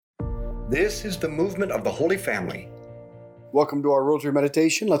This is the movement of the Holy Family. Welcome to our Rosary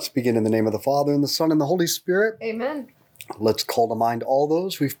Meditation. Let's begin in the name of the Father, and the Son, and the Holy Spirit. Amen. Let's call to mind all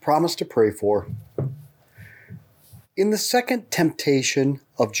those we've promised to pray for. In the second temptation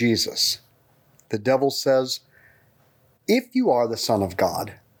of Jesus, the devil says, "If you are the Son of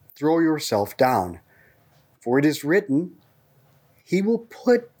God, throw yourself down. For it is written, He will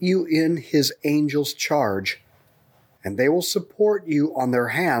put you in His angels' charge, and they will support you on their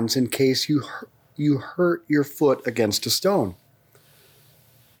hands in case you hurt your foot against a stone."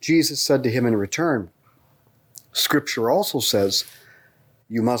 Jesus said to him in return, "Scripture also says,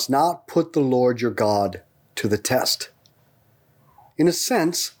 you must not put the Lord your God to the test." In a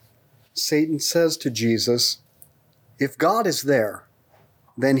sense, Satan says to Jesus, if God is there,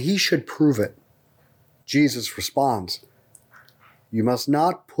 then he should prove it. Jesus responds, you must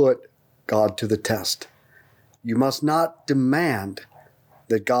not put God to the test. You must not demand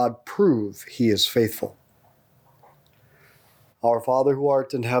that God prove he is faithful. Our Father who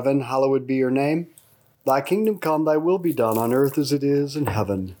art in heaven, hallowed be your name. Thy kingdom come, thy will be done on earth as it is in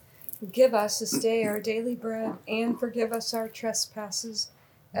heaven. Give us this day our daily bread, and forgive us our trespasses,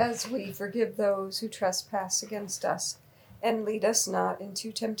 as we forgive those who trespass against us. And lead us not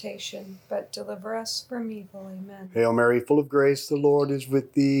into temptation, but deliver us from evil. Amen. Hail Mary, full of grace, the Lord is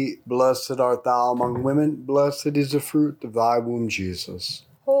with thee. Blessed art thou among women. Blessed is the fruit of thy womb, Jesus.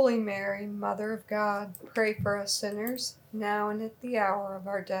 Holy Mary, Mother of God, pray for us sinners, now and at the hour of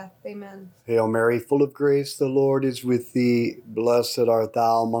our death. Amen. Hail Mary, full of grace, the Lord is with thee. Blessed art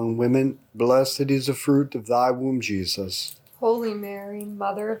thou among women. Blessed is the fruit of thy womb, Jesus. Holy Mary,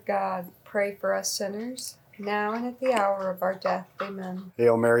 Mother of God, pray for us sinners, now and at the hour of our death. Amen.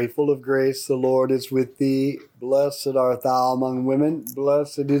 Hail Mary, full of grace, the Lord is with thee. Blessed art thou among women.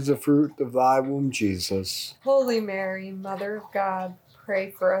 Blessed is the fruit of thy womb, Jesus. Holy Mary, Mother of God, pray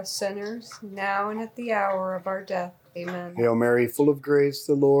for us sinners, now and at the hour of our death. Amen. Hail Mary, full of grace,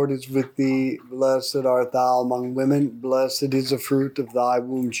 the Lord is with thee. Blessed art thou among women. Blessed is the fruit of thy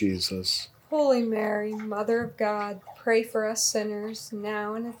womb, Jesus. Holy Mary, Mother of God, pray for us sinners,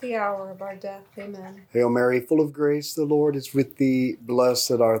 now and at the hour of our death. Amen. Hail Mary, full of grace, the Lord is with thee.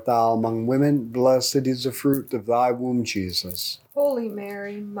 Blessed art thou among women. Blessed is the fruit of thy womb, Jesus. Holy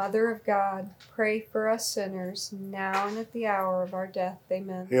Mary, Mother of God, pray for us sinners, now and at the hour of our death.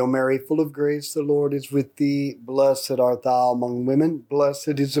 Amen. Hail Mary, full of grace, the Lord is with thee. Blessed art thou among women.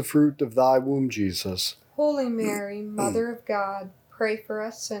 Blessed is the fruit of thy womb, Jesus. Holy Mary, Mother of God, pray for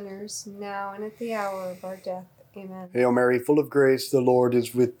us sinners, now and at the hour of our death. Amen. Hail Mary, full of grace, the Lord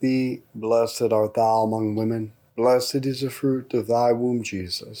is with thee. Blessed art thou among women. Blessed is the fruit of thy womb,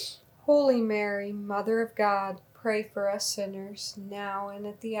 Jesus. Holy Mary, Mother of God, pray for us sinners, now and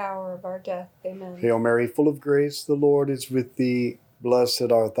at the hour of our death. Amen. Hail Mary, full of grace, the Lord is with thee.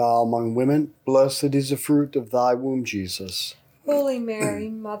 Blessed art thou among women. Blessed is the fruit of thy womb, Jesus. Holy Mary,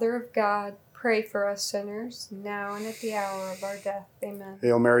 Mother of God, pray for us sinners, now and at the hour of our death. Amen.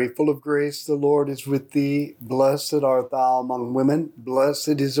 Hail Mary, full of grace, the Lord is with thee. Blessed art thou among women.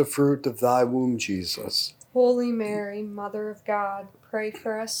 Blessed is the fruit of thy womb, Jesus. Holy Mary, Mother of God, pray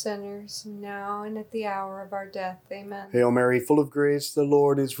for us sinners, now and at the hour of our death. Amen. Hail Mary, full of grace, the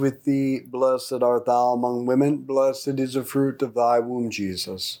Lord is with thee. Blessed art thou among women. Blessed is the fruit of thy womb,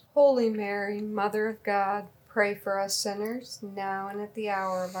 Jesus. Holy Mary, Mother of God, pray for us sinners, now and at the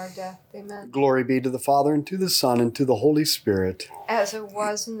hour of our death. Amen. Glory be to the Father, and to the Son, and to the Holy Spirit. As it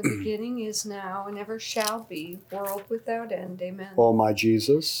was in the beginning, is now, and ever shall be, world without end. Amen. O my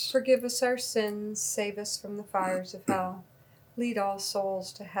Jesus, Forgive us our sins, save us from the fires of hell. Lead all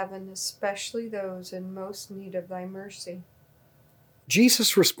souls to heaven, especially those in most need of thy mercy.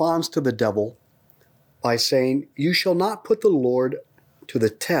 Jesus responds to the devil by saying, "You shall not put the Lord to the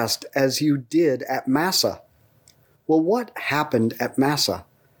test as you did at Massa." Well, what happened at Massa?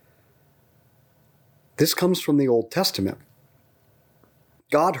 This comes from the Old Testament.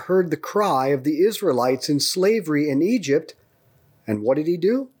 God heard the cry of the Israelites in slavery in Egypt, and what did he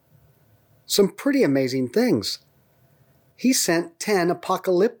do? Some pretty amazing things. He sent 10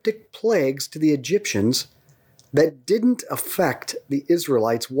 apocalyptic plagues to the Egyptians that didn't affect the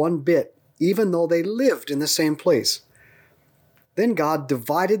Israelites one bit, even though they lived in the same place. Then God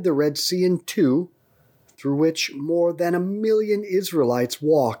divided the Red Sea in two, through which more than 1 million Israelites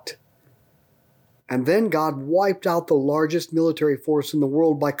walked. And then God wiped out the largest military force in the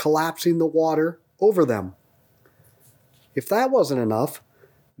world by collapsing the water over them. If that wasn't enough,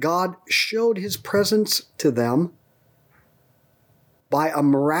 God showed his presence to them by a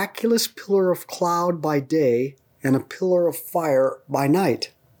miraculous pillar of cloud by day and a pillar of fire by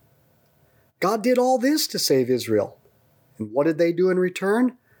night. God did all this to save Israel. And what did they do in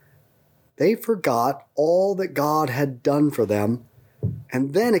return? they forgot all that God had done for them,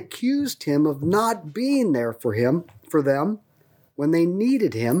 and then accused him of not being there for them when they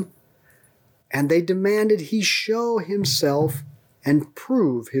needed him, and they demanded he show himself and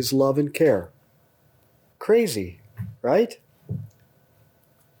prove his love and care. Crazy, right?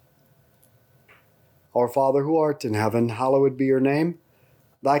 Our Father who art in heaven, hallowed be your name.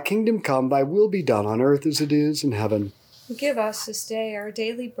 Thy kingdom come, thy will be done on earth as it is in heaven. Give us this day our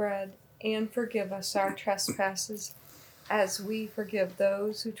daily bread, and forgive us our trespasses, as we forgive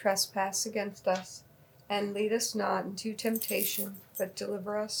those who trespass against us. And lead us not into temptation, but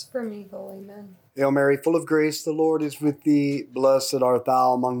deliver us from evil. Amen. Hail Mary, full of grace, the Lord is with thee. Blessed art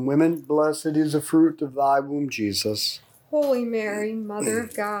thou among women. Blessed is the fruit of thy womb, Jesus. Holy Mary, Mother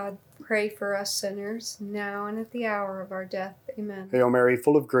of God, pray for us sinners, now and at the hour of our death. Amen. Hail Mary,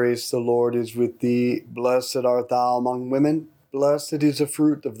 full of grace, the Lord is with thee. Blessed art thou among women. Blessed is the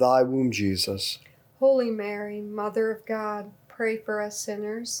fruit of thy womb, Jesus. Holy Mary, Mother of God, pray for us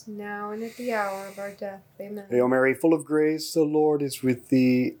sinners, now and at the hour of our death. Amen. Hail Mary, full of grace, the Lord is with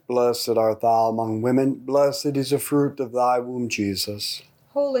thee. Blessed art thou among women. Blessed is the fruit of thy womb, Jesus.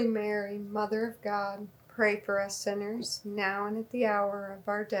 Holy Mary, Mother of God, pray for us sinners, now and at the hour of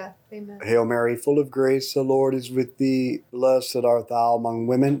our death. Amen. Hail Mary, full of grace, the Lord is with thee. Blessed art thou among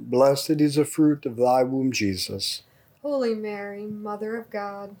women. Blessed is the fruit of thy womb, Jesus. Holy Mary, Mother of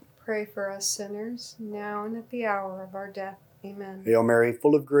God, pray for us sinners, now and at the hour of our death. Amen. Hail Mary,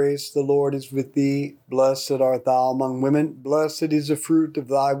 full of grace, the Lord is with thee. Blessed art thou among women. Blessed is the fruit of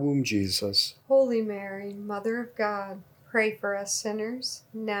thy womb, Jesus. Holy Mary, Mother of God, pray for us sinners,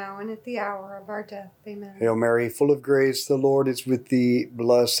 now and at the hour of our death. Amen. Hail Mary, full of grace, the Lord is with thee.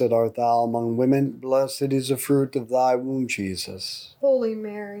 Blessed art thou among women. Blessed is the fruit of thy womb, Jesus. Holy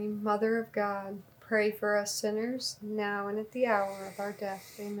Mary, Mother of God, pray for us sinners, now and at the hour of our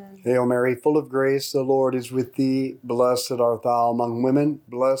death. Amen. Hail Mary, full of grace, the Lord is with thee. Blessed art thou among women.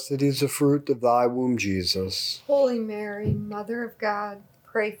 Blessed is the fruit of thy womb, Jesus. Holy Mary, Mother of God,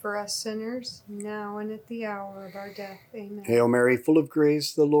 pray for us sinners, now and at the hour of our death. Amen. Hail Mary, full of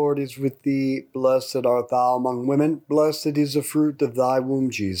grace, the Lord is with thee. Blessed art thou among women. Blessed is the fruit of thy womb,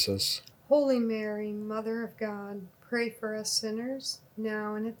 Jesus. Holy Mary, Mother of God, pray for us sinners,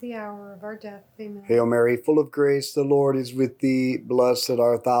 now and at the hour of our death. Amen. Hail Mary, full of grace, the Lord is with thee. Blessed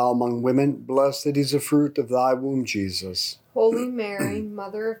art thou among women. Blessed is the fruit of thy womb, Jesus. Holy Mary,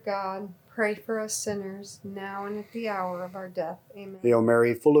 Mother of God, pray for us sinners, now and at the hour of our death. Amen. Hail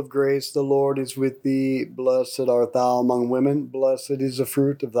Mary, full of grace, the Lord is with thee. Blessed art thou among women. Blessed is the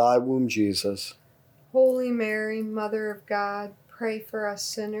fruit of thy womb, Jesus. Holy Mary, Mother of God, pray for us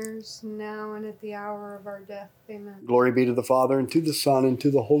sinners, now and at the hour of our death. Amen. Glory be to the Father, and to the Son, and to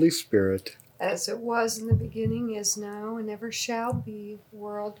the Holy Spirit. As it was in the beginning, is now, and ever shall be,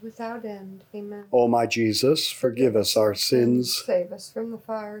 world without end. Amen. O my Jesus, forgive us our sins. Save us from the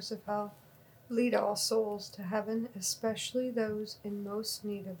fires of hell. Lead all souls to heaven, especially those in most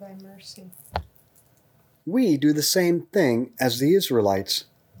need of thy mercy. We do the same thing as the Israelites.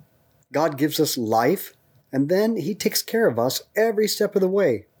 God gives us life, and then he takes care of us every step of the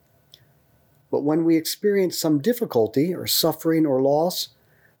way. But when we experience some difficulty or suffering or loss,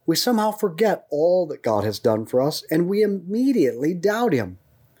 we somehow forget all that God has done for us, and we immediately doubt him.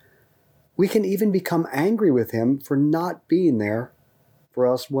 We can even become angry with him for not being there for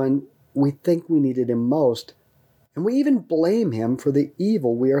us when we think we needed him most, and we even blame him for the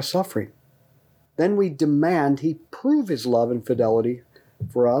evil we are suffering. Then we demand he prove his love and fidelity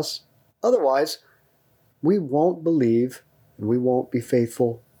for us. Otherwise, we won't believe and we won't be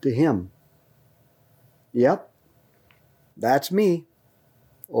faithful to him. Yep, that's me,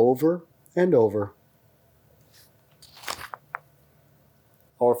 over and over.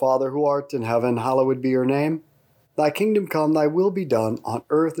 Our Father who art in heaven, hallowed be your name. Thy kingdom come, thy will be done, on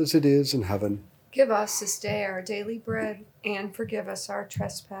earth as it is in heaven. Give us this day our daily bread, and forgive us our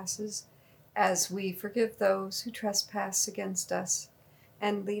trespasses, as we forgive those who trespass against us.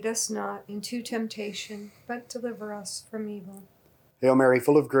 And lead us not into temptation, but deliver us from evil. Hail Mary,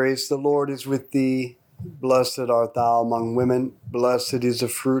 full of grace, the Lord is with thee. Blessed art thou among women. Blessed is the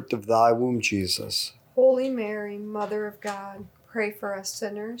fruit of thy womb, Jesus. Holy Mary, Mother of God, pray for us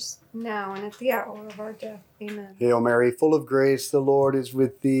sinners, now and at the hour of our death. Amen. Hail Mary, full of grace, the Lord is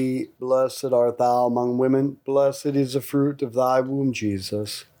with thee. Blessed art thou among women. Blessed is the fruit of thy womb,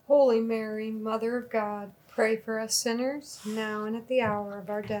 Jesus. Holy Mary, Mother of God, pray for us sinners, now and at the hour of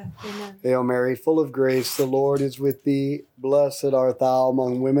our death. Amen. Hail Mary, full of grace, the Lord is with thee. Blessed art thou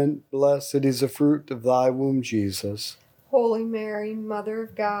among women. Blessed is the fruit of thy womb, Jesus. Holy Mary, Mother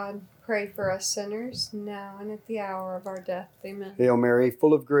of God, pray for us sinners, now and at the hour of our death. Amen. Hail Mary,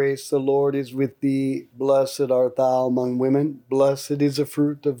 full of grace, the Lord is with thee. Blessed art thou among women. Blessed is the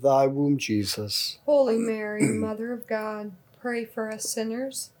fruit of thy womb, Jesus. Holy Mary, Mother of God, pray for us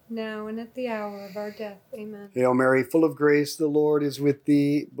sinners, now and at the hour of our death. Amen. Hail Mary, full of grace, the Lord is with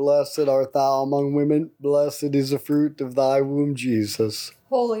thee. Blessed art thou among women. Blessed is the fruit of thy womb, Jesus.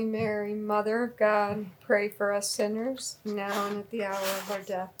 Holy Mary, Mother of God, pray for us sinners, now and at the hour of our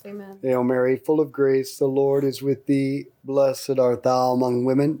death. Amen. Hail Mary, full of grace, the Lord is with thee. Blessed art thou among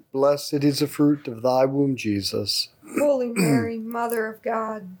women. Blessed is the fruit of thy womb, Jesus. Holy Mary, Mother of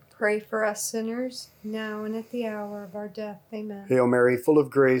God, pray for us sinners, now and at the hour of our death. Amen. Hail Mary, full of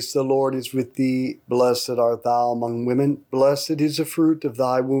grace, the Lord is with thee. Blessed art thou among women. Blessed is the fruit of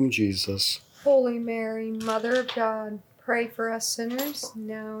thy womb, Jesus. Holy Mary, Mother of God, pray for us sinners,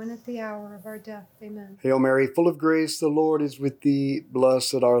 now and at the hour of our death. Amen. Hail Mary, full of grace, the Lord is with thee.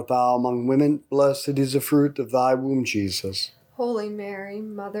 Blessed art thou among women. Blessed is the fruit of thy womb, Jesus. Holy Mary,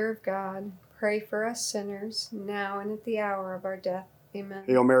 Mother of God, pray for us sinners, now and at the hour of our death. Amen.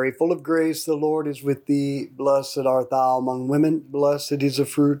 Hail Mary, full of grace, the Lord is with thee. Blessed art thou among women. Blessed is the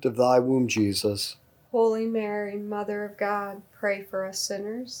fruit of thy womb, Jesus. Holy Mary, Mother of God, pray for us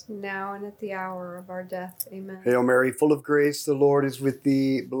sinners, now and at the hour of our death. Amen. Hail Mary, full of grace, the Lord is with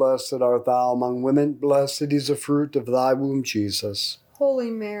thee. Blessed art thou among women. Blessed is the fruit of thy womb, Jesus. Holy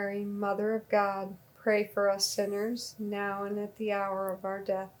Mary, Mother of God, pray for us sinners, now and at the hour of our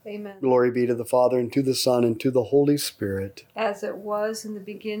death. Amen. Glory be to the Father, and to the Son, and to the Holy Spirit. As it was in the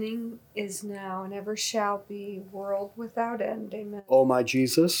beginning, is now, and ever shall be, world without end. Amen. O my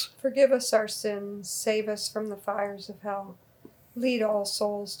Jesus, Forgive us our sins, save us from the fires of hell. Lead all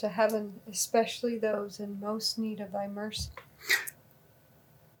souls to heaven, especially those in most need of thy mercy.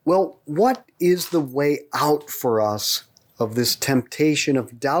 well, what is the way out for us of this temptation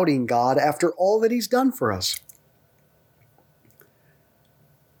of doubting God after all that he's done for us?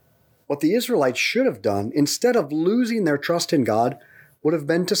 What the Israelites should have done, instead of losing their trust in God, would have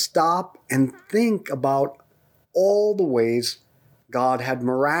been to stop and think about all the ways God had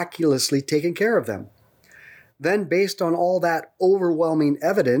miraculously taken care of them. Then, based on all that overwhelming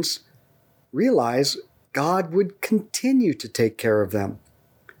evidence, realize God would continue to take care of them.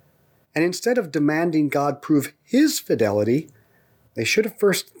 And instead of demanding God prove his fidelity, they should have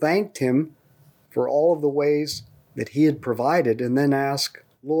first thanked him for all of the ways that he had provided, and then ask,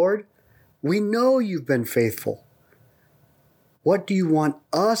 Lord, we know you've been faithful. What do you want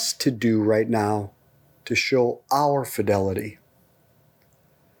us to do right now to show our fidelity?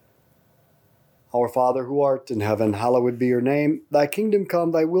 Our Father who art in heaven, hallowed be your name. Thy kingdom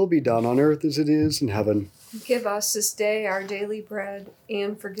come, thy will be done on earth as it is in heaven. Give us this day our daily bread,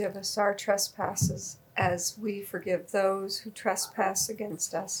 and forgive us our trespasses, as we forgive those who trespass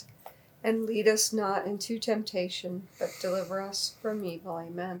against us. And lead us not into temptation, but deliver us from evil.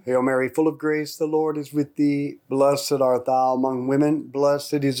 Amen. Hail Mary, full of grace, the Lord is with thee. Blessed art thou among women.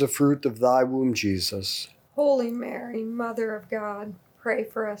 Blessed is the fruit of thy womb, Jesus. Holy Mary, Mother of God, pray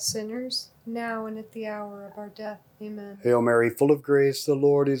for us sinners, now and at the hour of our death. Amen. Hail Mary, full of grace, the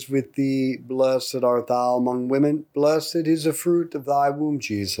Lord is with thee. Blessed art thou among women. Blessed is the fruit of thy womb,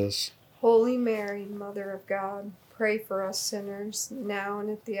 Jesus. Holy Mary, Mother of God, pray for us sinners, now and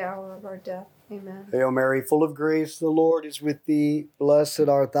at the hour of our death. Amen. Hail Mary, full of grace, the Lord is with thee. Blessed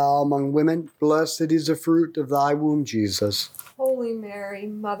art thou among women. Blessed is the fruit of thy womb, Jesus. Holy Mary,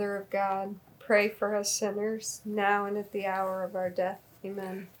 Mother of God, pray for us sinners, now and at the hour of our death.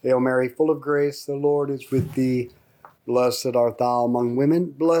 Amen. Hail Mary, full of grace, the Lord is with thee. Blessed art thou among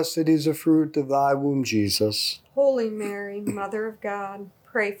women. Blessed is the fruit of thy womb, Jesus. Holy Mary, Mother of God,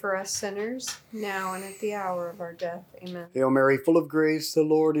 pray for us sinners, now and at the hour of our death. Amen. Hail Mary, full of grace, the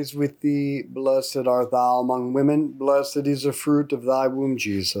Lord is with thee. Blessed art thou among women. Blessed is the fruit of thy womb,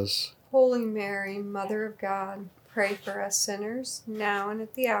 Jesus. Holy Mary, Mother of God, pray for us sinners, now and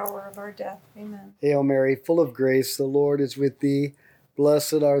at the hour of our death. Amen. Hail Mary, full of grace, the Lord is with thee.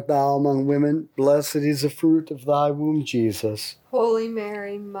 Blessed art thou among women. Blessed is the fruit of thy womb, Jesus. Holy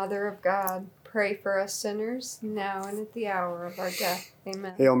Mary, Mother of God, pray for us sinners, now and at the hour of our death.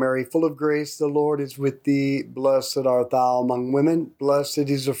 Amen. Hail Mary, full of grace, the Lord is with thee. Blessed art thou among women. Blessed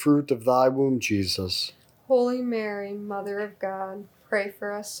is the fruit of thy womb, Jesus. Holy Mary, Mother of God, pray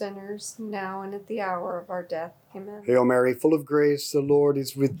for us sinners, now and at the hour of our death. Amen. Hail Mary, full of grace, the Lord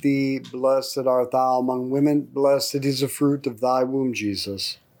is with thee. Blessed art thou among women. Blessed is the fruit of thy womb,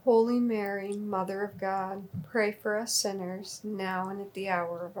 Jesus. Holy Mary, Mother of God, pray for us sinners, now and at the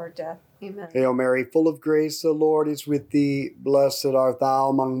hour of our death. Amen. Hail Mary, full of grace, the Lord is with thee. Blessed art thou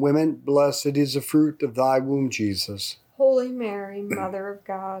among women. Blessed is the fruit of thy womb, Jesus. Holy Mary, Mother of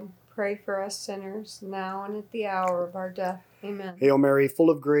God, pray for us sinners, now and at the hour of our death. Amen. Hail Mary,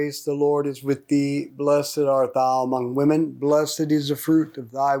 full of grace, the Lord is with thee. Blessed art thou among women. Blessed is the fruit of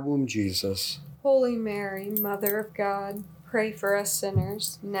thy womb, Jesus. Holy Mary, Mother of God, pray for us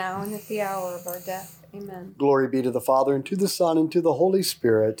sinners, now and at the hour of our death. Amen. Glory be to the Father, and to the Son, and to the Holy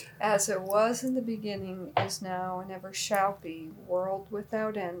Spirit. As it was in the beginning, is now, and ever shall be, world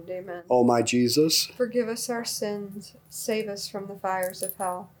without end. Amen. O my Jesus, Forgive us our sins, save us from the fires of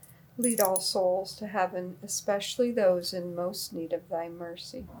hell. Lead all souls to heaven, especially those in most need of thy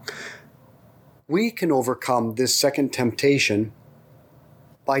mercy. we can overcome this second temptation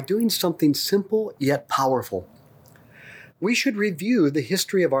by doing something simple yet powerful. We should review the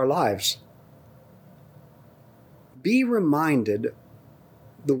history of our lives. Be reminded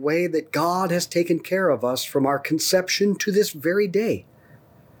the way that God has taken care of us from our conception to this very day.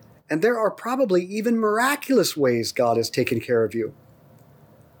 And there are probably even miraculous ways God has taken care of you.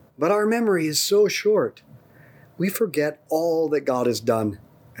 But our memory is so short. We forget all that God has done,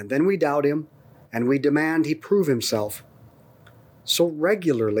 and then we doubt Him, and we demand He prove Himself. So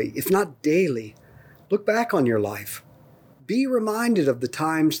regularly, if not daily, look back on your life. Be reminded of the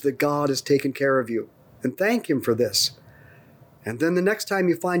times that God has taken care of you, and thank Him for this. And then the next time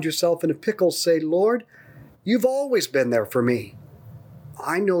you find yourself in a pickle, say, Lord, you've always been there for me.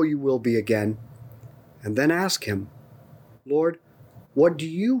 I know you will be again. And then ask Him, Lord, what do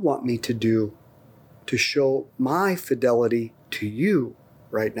you want me to do to show my fidelity to you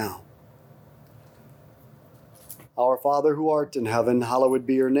right now? Our Father who art in heaven, hallowed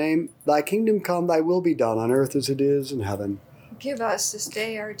be your name. Thy kingdom come, thy will be done on earth as it is in heaven. Give us this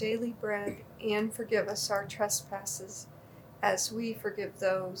day our daily bread, and forgive us our trespasses, as we forgive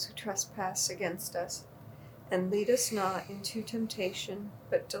those who trespass against us. And lead us not into temptation,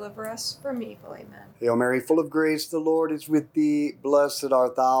 but deliver us from evil. Amen. Hail Mary, full of grace, the Lord is with thee. Blessed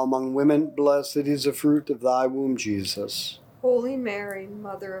art thou among women. Blessed is the fruit of thy womb, Jesus. Holy Mary,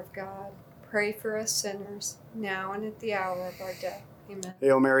 Mother of God, pray for us sinners, now and at the hour of our death. Amen.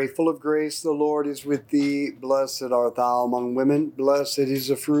 Hail Mary, full of grace, the Lord is with thee. Blessed art thou among women. Blessed is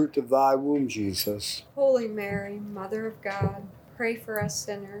the fruit of thy womb, Jesus. Holy Mary, Mother of God, pray for us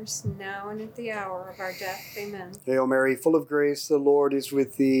sinners, now and at the hour of our death. Amen. Hail Mary, full of grace, the Lord is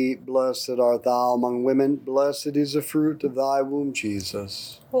with thee. Blessed art thou among women. Blessed is the fruit of thy womb,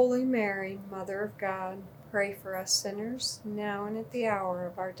 Jesus. Holy Mary, Mother of God, pray for us sinners, now and at the hour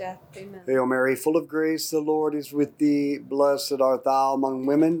of our death. Amen. Hail Mary, full of grace, the Lord is with thee. Blessed art thou among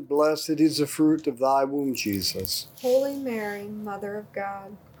women. Blessed is the fruit of thy womb, Jesus. Holy Mary, Mother of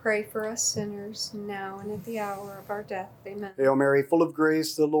God, pray for us sinners, now and at the hour of our death. Amen. Hail Mary, full of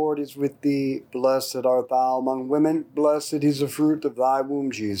grace, the Lord is with thee. Blessed art thou among women. Blessed is the fruit of thy womb,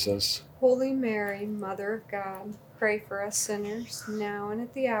 Jesus. Holy Mary, Mother of God, pray for us sinners, now and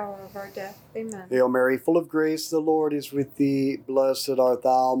at the hour of our death. Amen. Hail Mary, full of grace, the Lord is with thee. Blessed art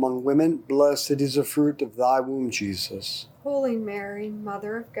thou among women. Blessed is the fruit of thy womb, Jesus. Holy Mary,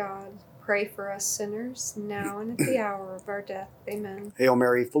 Mother of God, pray for us sinners, now and at the hour of our death. Amen. Hail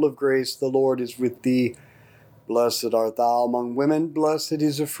Mary, full of grace, the Lord is with thee. Blessed art thou among women. Blessed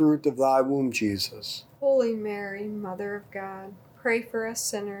is the fruit of thy womb, Jesus. Holy Mary, Mother of God, pray for us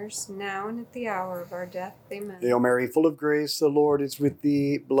sinners, now and at the hour of our death. Amen. Hail Mary, full of grace, the Lord is with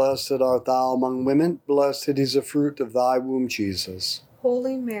thee. Blessed art thou among women. Blessed is the fruit of thy womb, Jesus.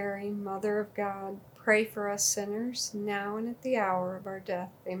 Holy Mary, Mother of God, pray for us sinners, now and at the hour of our death.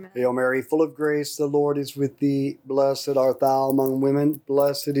 Amen. Hail Mary, full of grace, the Lord is with thee. Blessed art thou among women.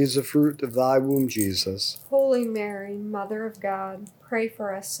 Blessed is the fruit of thy womb, Jesus. Holy Mary, Mother of God, pray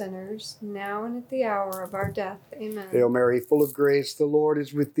for us sinners, now and at the hour of our death. Amen. Hail Mary, full of grace, the Lord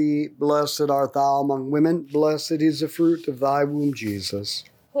is with thee. Blessed art thou among women. Blessed is the fruit of thy womb, Jesus.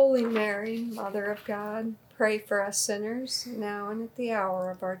 Holy Mary, Mother of God, pray for us sinners, now and at the hour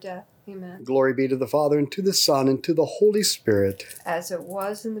of our death. Amen. Glory be to the Father, and to the Son, and to the Holy Spirit. As it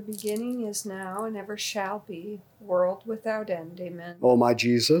was in the beginning, is now, and ever shall be, world without end. Amen. O my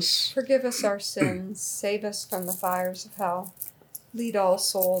Jesus, Forgive us our sins, save us from the fires of hell. Lead all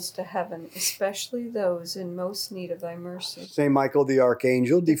souls to heaven, especially those in most need of thy mercy. Saint Michael the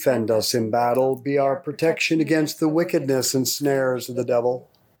Archangel, defend us in battle. Be our protection against the wickedness and snares of the devil.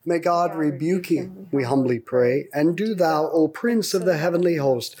 May God rebuke him, we humbly pray. And do thou, O Prince of the heavenly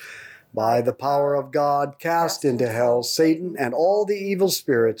host, by the power of God, cast into hell Satan and all the evil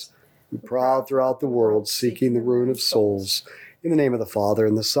spirits who prowl throughout the world, seeking the ruin of souls. In the name of the Father,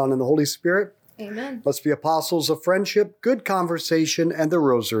 and the Son, and the Holy Spirit. Amen. Let's be apostles of friendship, good conversation, and the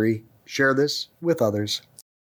rosary. Share this with others.